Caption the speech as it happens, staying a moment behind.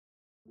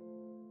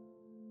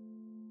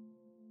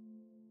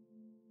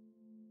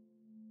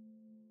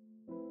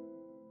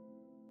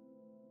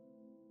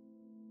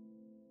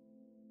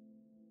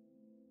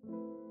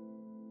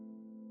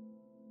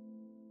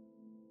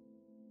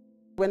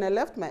When I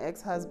left my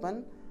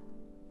ex-husband,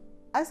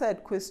 I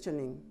started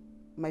questioning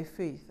my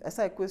faith. I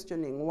started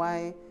questioning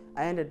why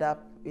I ended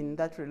up in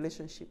that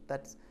relationship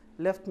that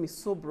left me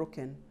so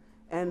broken.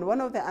 And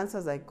one of the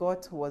answers I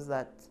got was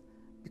that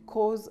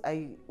because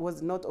I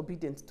was not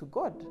obedient to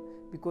God.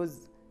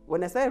 Because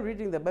when I started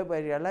reading the Bible,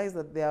 I realized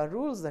that there are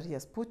rules that He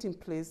has put in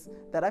place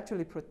that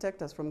actually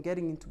protect us from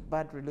getting into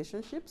bad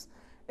relationships.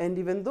 And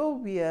even though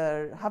we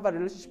have a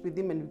relationship with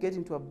Him and we get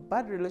into a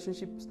bad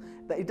relationship,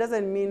 that it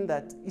doesn't mean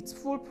that it's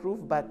foolproof,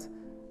 but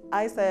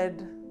I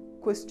started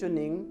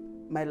questioning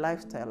my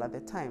lifestyle at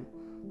the time.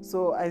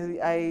 So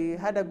I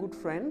had a good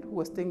friend who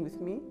was staying with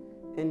me,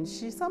 and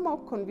she somehow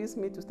convinced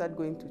me to start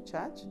going to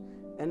church.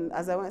 And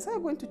as I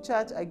started going to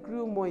church, I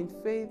grew more in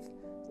faith,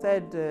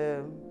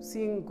 started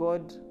seeing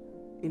God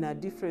in a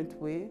different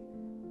way.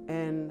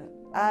 And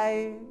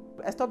I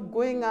stopped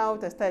going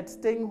out, I started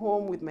staying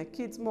home with my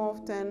kids more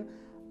often,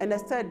 and I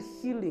started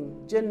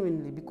healing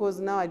genuinely, because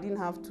now I didn't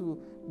have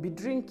to be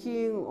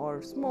drinking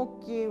or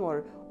smoking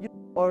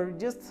or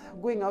just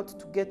going out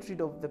to get rid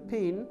of the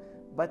pain,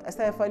 but I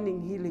started finding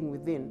healing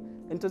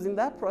within. And it was in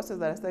that process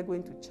that I started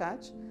going to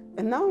church.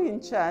 And now in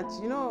church,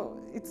 you know,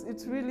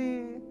 it's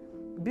really,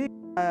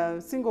 being a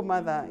single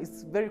mother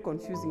is very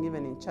confusing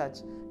even in church.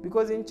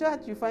 Because in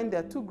church you find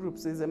there are two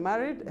groups, there's the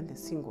married and the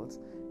singles,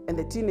 and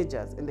the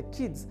teenagers and the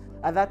kids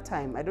at that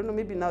time. I don't know,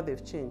 maybe now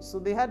they've changed. So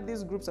they had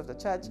these groups after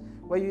church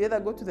where you either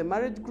go to the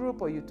marriage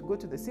group or you go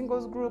to the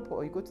singles group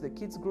or you go to the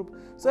kids group.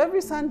 So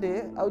every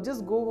Sunday I would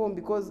just go home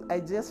because I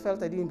just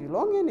felt I didn't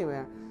belong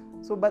anywhere.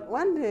 So, but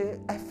one day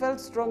I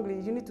felt strongly,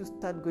 you need to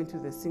start going to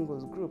the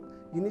singles group.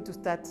 You need to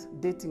start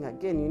dating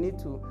again. You need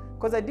to,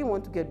 because I didn't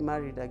want to get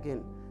married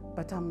again.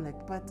 But I'm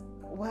like, but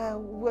why,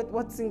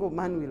 what single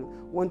man will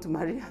want to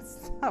marry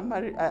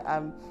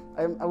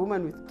a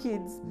woman with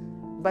kids?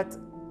 But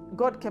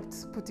God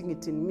kept putting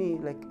it in me,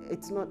 like,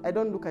 it's not, I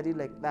don't look at it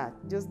like that.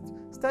 Just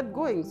start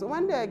going. So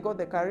one day I got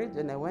the courage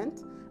and I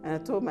went and I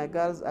told my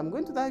girls, I'm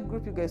going to that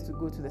group, you guys to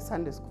go to the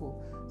Sunday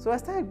school. So I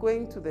started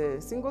going to the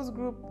singles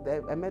group.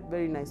 I met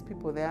very nice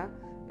people there.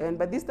 And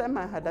by this time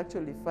I had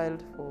actually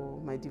filed for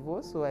my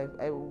divorce. So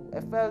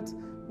I felt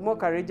more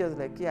courageous,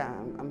 like, yeah,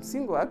 I'm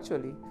single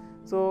actually.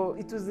 So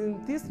it was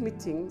in these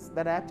meetings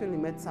that I actually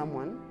met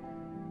someone.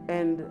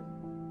 And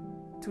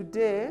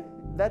today,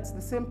 that's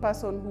the same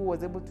person who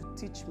was able to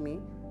teach me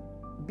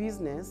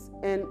business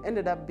and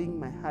ended up being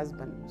my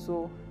husband.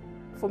 So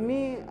for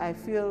me, I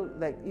feel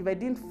like if I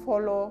didn't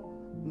follow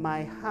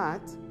my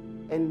heart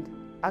and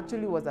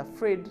actually was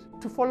afraid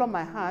to follow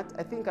my heart,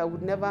 I think I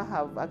would never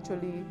have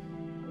actually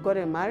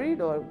gotten married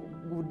or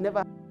would never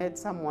have met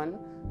someone,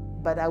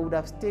 but I would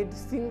have stayed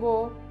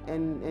single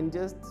and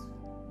just,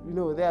 you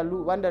know, there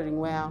wondering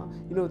where,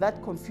 you know,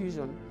 that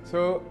confusion.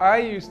 So I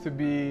used to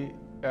be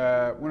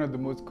one of the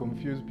most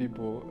confused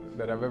people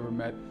that I've ever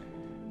met,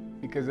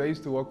 because I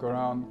used to walk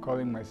around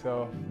calling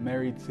myself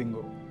married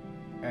single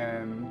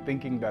and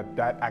thinking that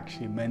that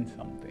actually meant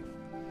something.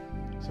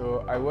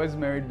 So I was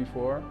married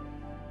before,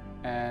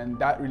 and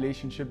that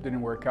relationship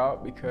didn't work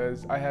out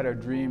because I had a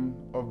dream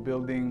of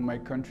building my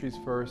country's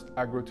first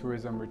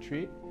agro-tourism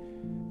retreat,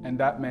 and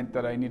that meant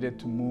that I needed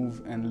to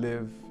move and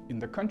live in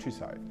the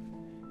countryside.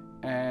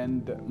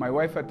 And my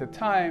wife at the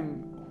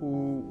time,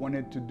 who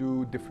wanted to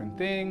do different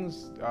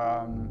things,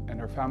 and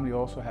her family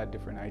also had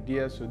different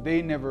ideas, so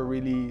they never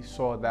really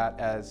saw that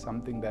as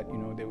something that, you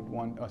know, they would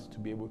want us to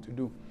be able to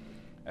do.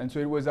 And so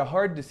it was a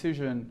hard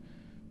decision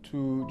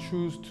to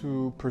choose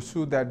to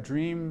pursue that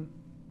dream,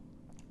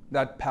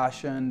 that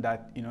passion,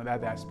 that, you know,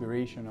 that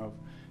aspiration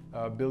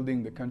of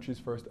building the country's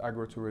first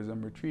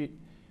agro-tourism retreat,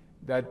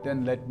 that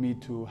then led me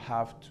to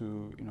have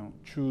to, you know,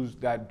 choose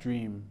that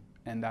dream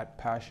and that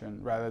passion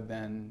rather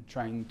than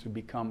trying to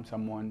become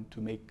someone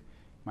to make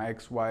my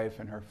ex-wife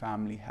and her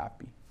family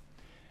happy.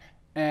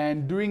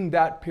 And during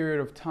that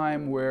period of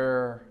time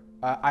where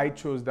I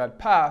chose that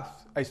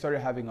path, I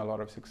started having a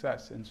lot of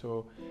success. And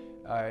so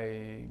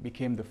I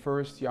became the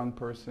first young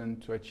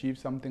person to achieve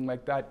something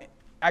like that.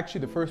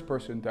 Actually, the first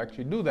person to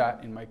actually do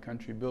that in my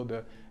country, build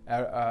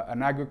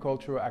an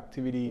agricultural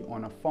activity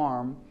on a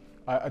farm,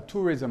 a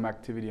tourism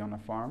activity on a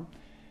farm.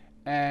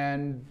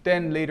 And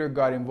then later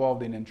got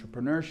involved in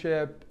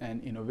entrepreneurship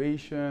and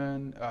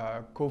innovation,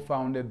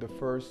 co-founded the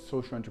first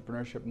social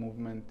entrepreneurship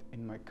movement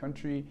in my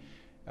country.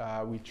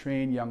 We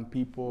train young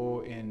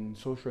people in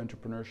social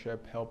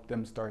entrepreneurship, help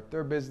them start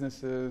their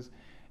businesses.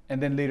 And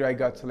then later I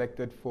got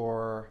selected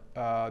for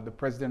the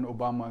President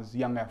Obama's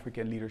Young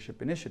African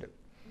Leadership Initiative.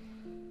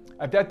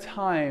 At that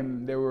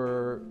time, there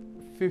were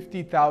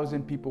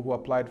 50,000 people who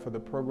applied for the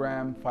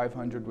program,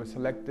 500 were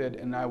selected,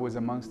 and I was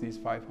amongst these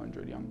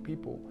 500 young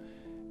people.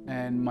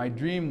 And my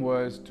dream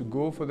was to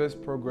go for this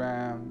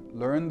program,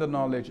 learn the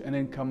knowledge, and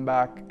then come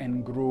back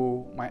and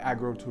grow my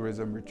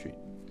agro-tourism retreat.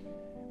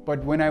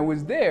 But when I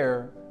was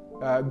there,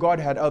 God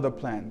had other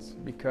plans,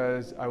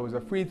 because I was a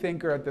free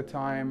thinker at the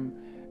time.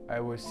 I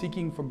was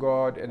seeking for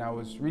God, and I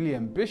was really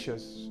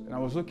ambitious, and I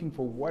was looking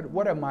for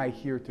what am I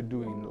here to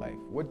do in life?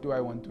 What do I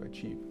want to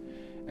achieve?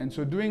 And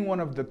so during one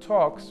of the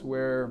talks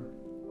where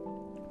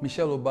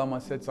Michelle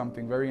Obama said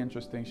something very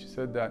interesting, she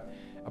said that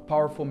a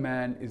powerful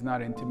man is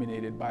not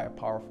intimidated by a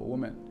powerful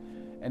woman.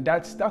 And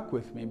that stuck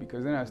with me,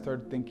 because then I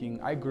started thinking,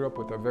 I grew up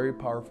with a very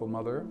powerful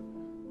mother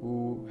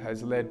who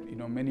has led,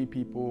 many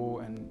people,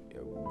 and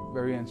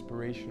very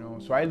inspirational.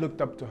 So I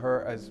looked up to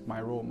her as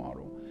my role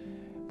model.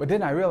 But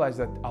then I realized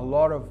that a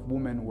lot of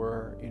women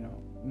were,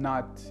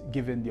 not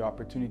given the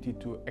opportunity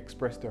to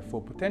express their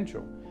full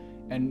potential.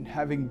 And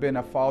having been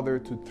a father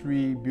to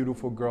 3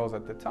 beautiful girls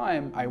at the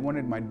time, I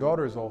wanted my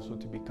daughters also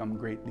to become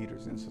great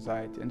leaders in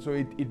society. And so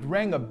it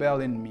rang a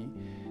bell in me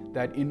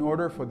that in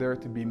order for there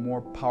to be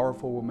more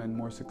powerful women,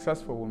 more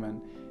successful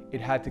women,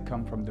 it had to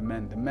come from the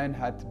men. The men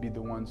had to be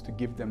the ones to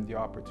give them the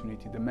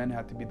opportunity. The men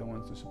had to be the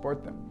ones to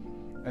support them.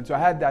 And so I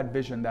had that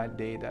vision that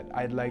day that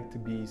I'd like to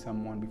be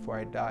someone before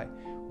I die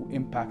who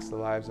impacts the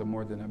lives of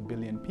more than 1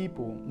 billion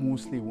people,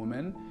 mostly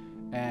women,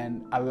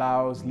 and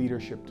allows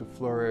leadership to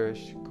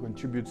flourish,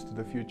 contributes to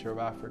the future of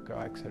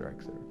Africa, et cetera,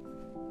 et cetera.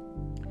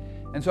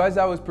 And so as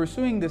I was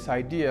pursuing this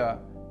idea,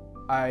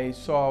 I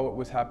saw what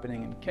was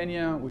happening in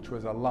Kenya, which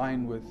was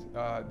aligned with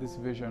this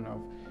vision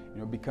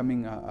of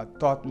becoming a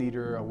thought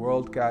leader, a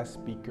world-class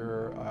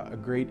speaker, a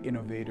great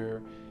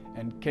innovator.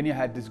 And Kenya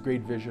had this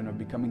great vision of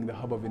becoming the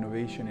hub of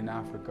innovation in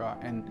Africa,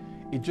 and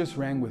it just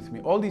rang with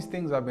me. All these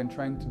things I've been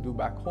trying to do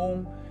back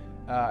home,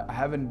 I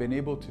haven't been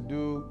able to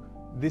do.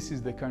 This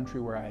is the country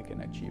where I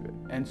can achieve it.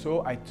 And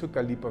so I took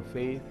a leap of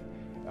faith.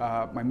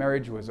 My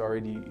marriage was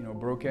already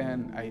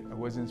broken. I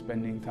wasn't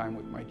spending time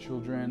with my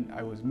children.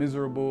 I was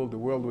miserable. The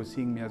world was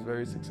seeing me as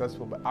very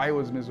successful, but I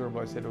was miserable.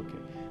 I said, okay,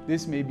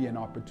 this may be an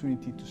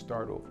opportunity to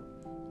start over.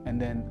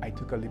 And then I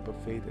took a leap of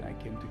faith and I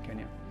came to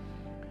Kenya.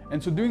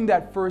 And so during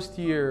that first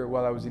year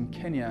while I was in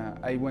Kenya,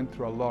 I went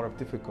through a lot of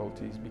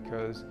difficulties,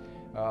 because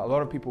a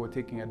lot of people were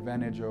taking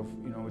advantage of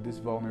this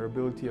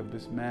vulnerability of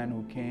this man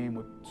who came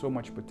with so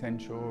much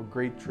potential,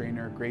 great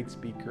trainer, great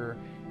speaker,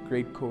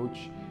 great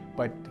coach,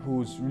 but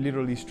who's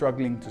literally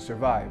struggling to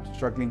survive,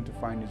 struggling to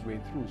find his way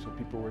through. So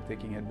people were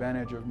taking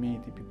advantage of me,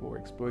 people were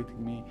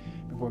exploiting me,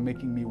 people were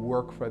making me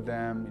work for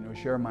them,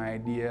 share my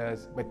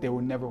ideas, but they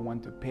would never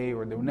want to pay,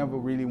 or they would never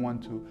really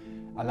want to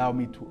allow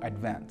me to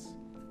advance.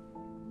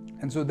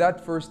 And so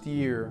that first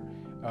year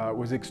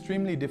was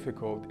extremely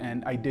difficult,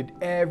 and I did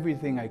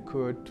everything I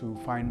could to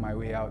find my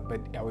way out, but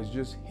I was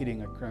just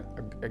hitting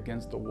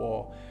against the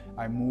wall.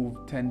 I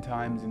moved 10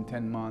 times in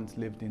 10 months,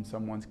 lived in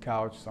someone's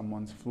couch,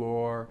 someone's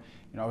floor.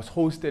 I was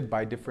hosted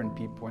by different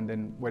people, and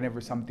then whenever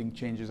something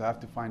changes, I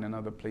have to find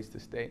another place to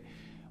stay.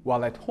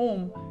 While at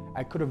home,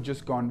 I could have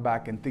just gone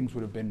back and things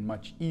would have been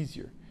much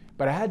easier.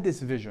 But I had this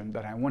vision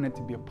that I wanted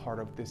to be a part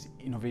of this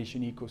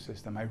innovation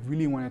ecosystem. I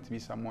really wanted to be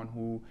someone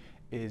who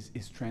is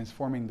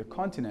transforming the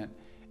continent.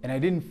 And I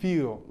didn't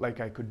feel like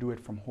I could do it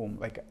from home.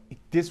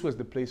 This was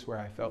the place where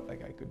I felt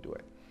like I could do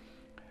it.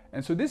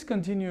 And so this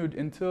continued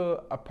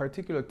until a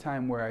particular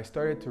time where I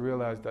started to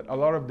realize that a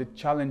lot of the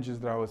challenges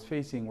that I was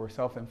facing were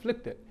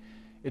self-inflicted.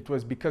 It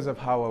was because of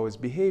how I was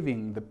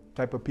behaving, the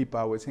type of people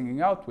I was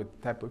hanging out with,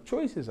 the type of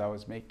choices I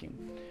was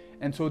making.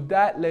 And so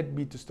that led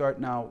me to start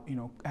now,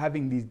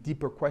 having these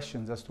deeper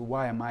questions as to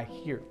why am I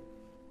here?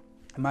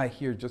 Am I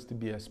here just to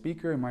be a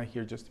speaker? Am I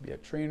here just to be a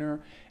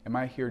trainer? Am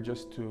I here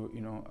just to,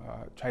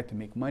 try to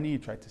make money,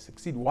 try to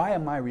succeed? Why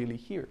am I really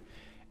here?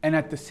 And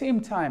at the same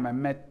time, I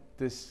met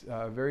this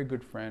very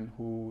good friend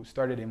who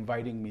started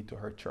inviting me to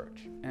her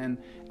church. And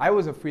I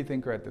was a free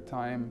thinker at the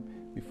time,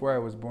 before I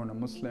was born a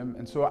Muslim.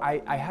 And so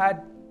I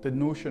had the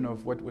notion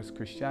of what was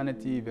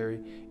Christianity,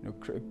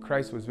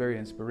 Christ was very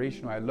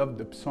inspirational. I loved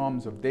the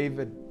Psalms of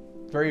David,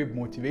 very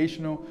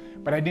motivational,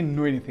 but I didn't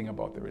know anything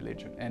about the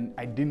religion. And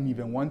I didn't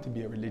even want to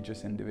be a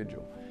religious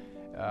individual,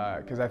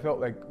 because I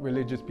felt like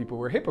religious people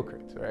were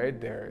hypocrites,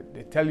 right?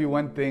 They tell you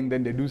one thing,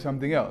 then they do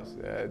something else.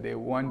 They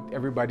want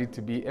everybody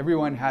to be,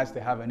 everyone has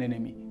to have an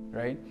enemy,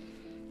 right?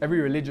 Every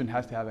religion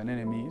has to have an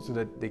enemy so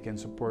that they can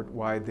support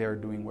why they're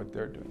doing what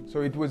they're doing.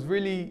 So it was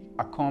really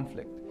a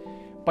conflict.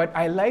 But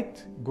I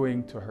liked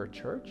going to her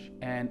church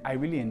and I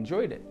really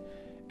enjoyed it.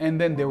 And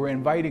then they were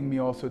inviting me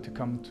also to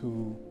come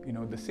to,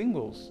 the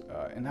singles.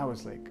 And I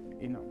was like,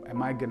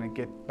 am I gonna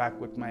get back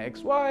with my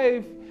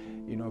ex-wife?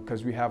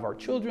 Because we have our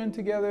children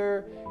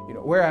together.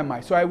 Where am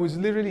I? So I was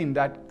literally in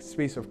that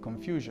space of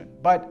confusion.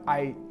 But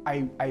I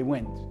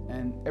went,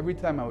 and every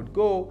time I would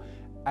go,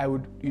 I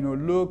would,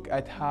 look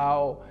at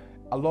how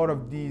a lot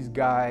of these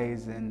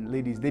guys and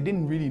ladies, they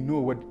didn't really know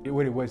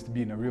what it was to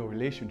be in a real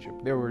relationship.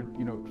 They were,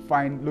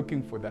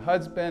 looking for the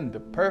husband, the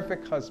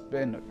perfect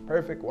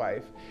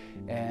wife.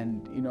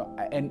 And,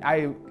 and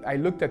I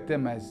looked at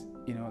them as,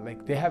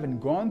 like they haven't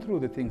gone through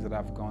the things that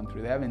I've gone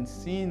through. They haven't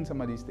seen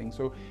some of these things.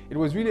 So it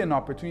was really an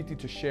opportunity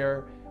to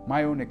share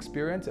my own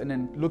experience and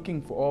then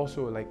looking for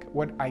also like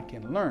what I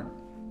can learn.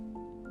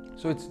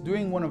 So it's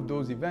during one of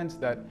those events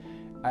that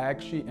I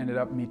actually ended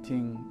up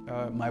meeting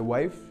my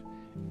wife.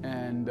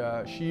 And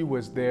she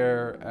was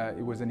there.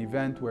 It was an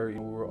event where we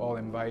were all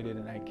invited,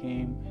 and I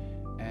came.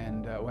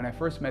 And when I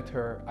first met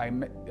her,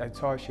 I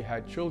saw she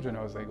had children.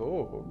 I was like,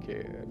 oh,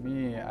 okay.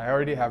 I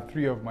already have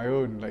 3 of my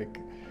own. Like,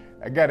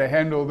 I gotta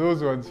handle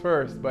those ones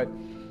first. But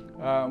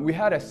we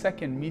had a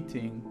second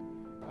meeting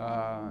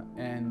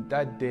And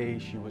that day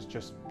she was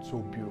just so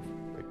beautiful.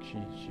 Like she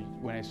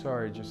when I saw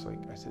her, just like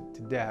I said,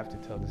 today I have to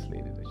tell this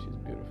lady that she's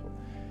beautiful.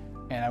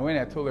 And when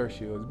I told her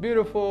she was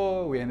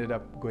beautiful, we ended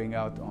up going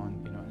out on,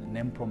 you know, an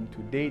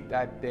impromptu date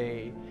that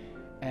day,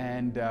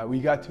 and we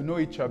got to know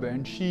each other.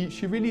 And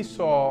she really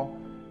saw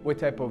what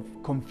type of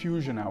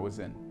confusion I was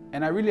in,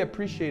 and I really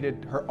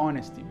appreciated her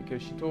honesty,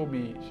 because she told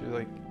me, she was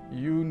like,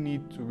 you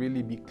need to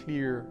really be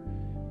clear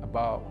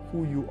about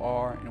who you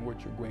are and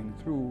what you're going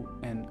through,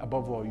 and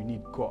above all, you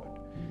need God.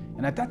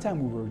 And at that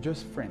time, we were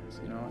just friends,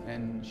 you know,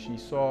 and she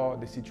saw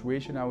the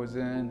situation I was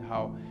in,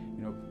 how,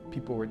 you know,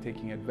 people were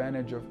taking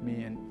advantage of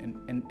me,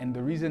 and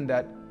the reason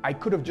that I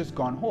could have just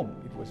gone home.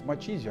 It was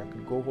much easier. I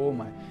could go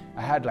home.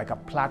 I had like a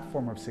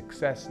platform of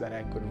success that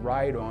I could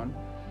ride on.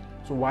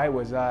 So why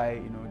was I,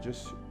 you know,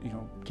 just, you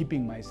know,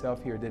 keeping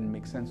myself here? Didn't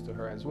make sense to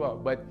her as well.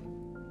 But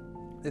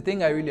the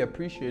thing I really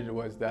appreciated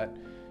was that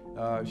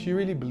she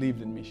really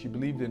believed in me. She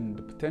believed in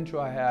the potential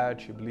I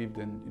had. She believed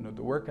in, you know,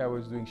 the work I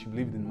was doing. She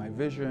believed in my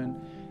vision,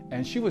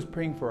 and she was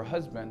praying for a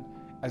husband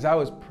as I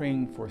was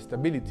praying for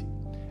stability.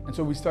 And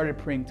so we started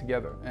praying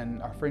together,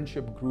 and our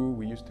friendship grew.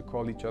 We used to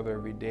call each other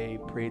every day,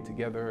 pray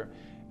together.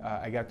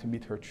 I got to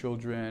meet her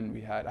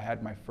children. I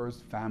had my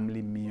first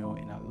family meal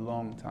in a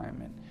long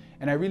time,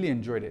 and I really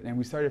enjoyed it. And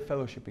we started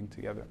fellowshipping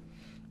together.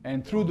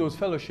 And through those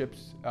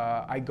fellowships,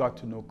 I got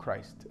to know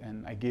Christ,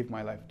 and I gave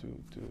my life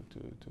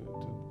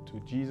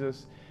to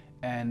Jesus.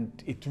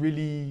 And it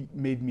really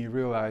made me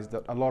realize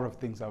that a lot of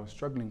things I was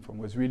struggling from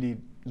was really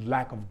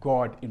lack of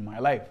God in my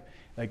life.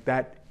 Like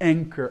that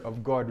anchor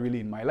of God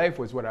really in my life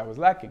was what I was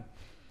lacking.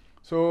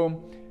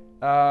 So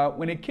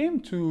when it came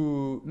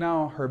to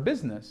now her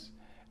business,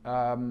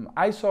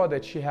 I saw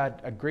that she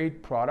had a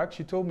great product.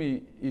 She told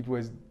me it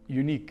was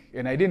unique,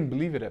 and I didn't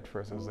believe it at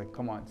first. I was like,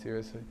 come on,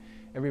 seriously?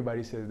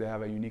 Everybody says they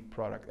have a unique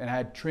product. And I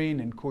had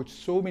trained and coached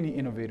so many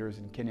innovators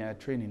in Kenya. I had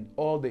trained in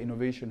all the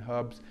innovation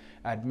hubs.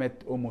 I had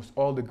met almost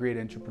all the great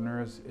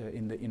entrepreneurs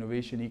in the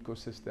innovation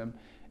ecosystem.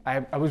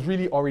 I was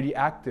really already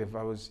active.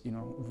 I was, you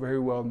know, very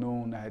well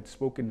known. I had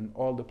spoken in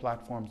all the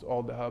platforms,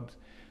 all the hubs.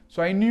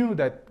 So I knew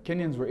that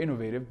Kenyans were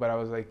innovative, but I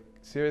was like,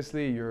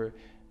 seriously, you're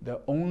the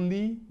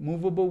only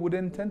movable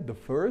wooden tent, the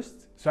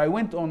first? So I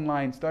went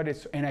online,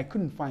 and I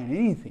couldn't find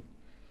anything.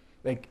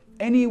 Like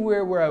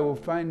anywhere where I would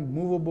find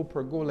movable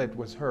pergola, it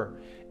was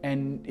her.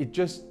 And it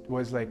just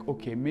was like,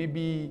 okay,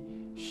 maybe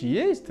she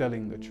is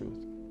telling the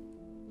truth.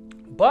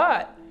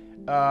 But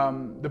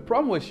the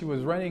problem was she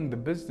was running the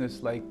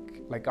business like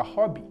a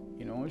hobby.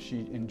 You know,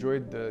 she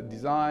enjoyed the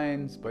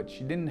designs, but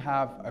she didn't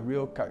have a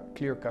real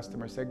clear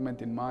customer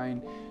segment in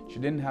mind. She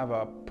didn't have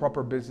a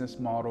proper business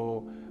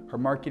model. Her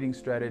marketing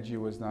strategy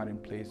was not in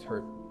place.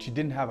 She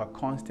didn't have a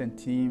constant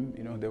team.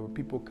 You know, there were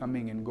people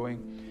coming and going.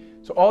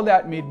 So all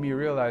that made me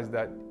realize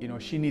that, you know,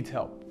 she needs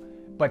help.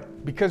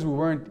 But because we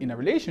weren't in a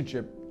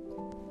relationship,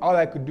 all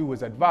I could do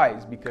was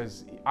advise,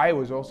 because I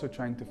was also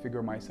trying to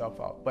figure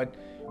myself out. But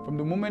from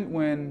the moment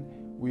when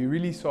we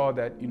really saw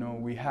that, you know,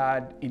 we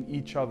had in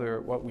each other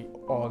what we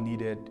all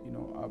needed, you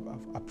know,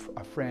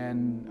 a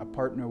friend, a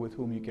partner with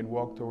whom you can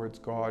walk towards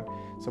God,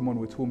 someone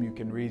with whom you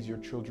can raise your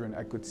children.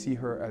 I could see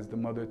her as the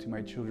mother to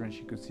my children.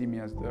 She could see me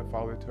as the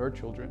father to her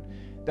children.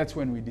 That's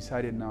when we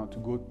decided now to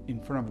go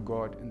in front of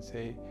God and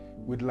say,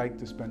 we'd like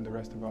to spend the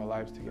rest of our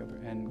lives together.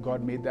 And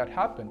God made that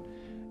happen.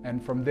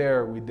 And from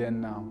there, we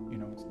then now, you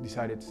know,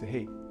 decided to say,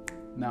 hey,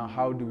 now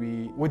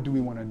what do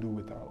we want to do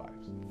with our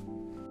lives?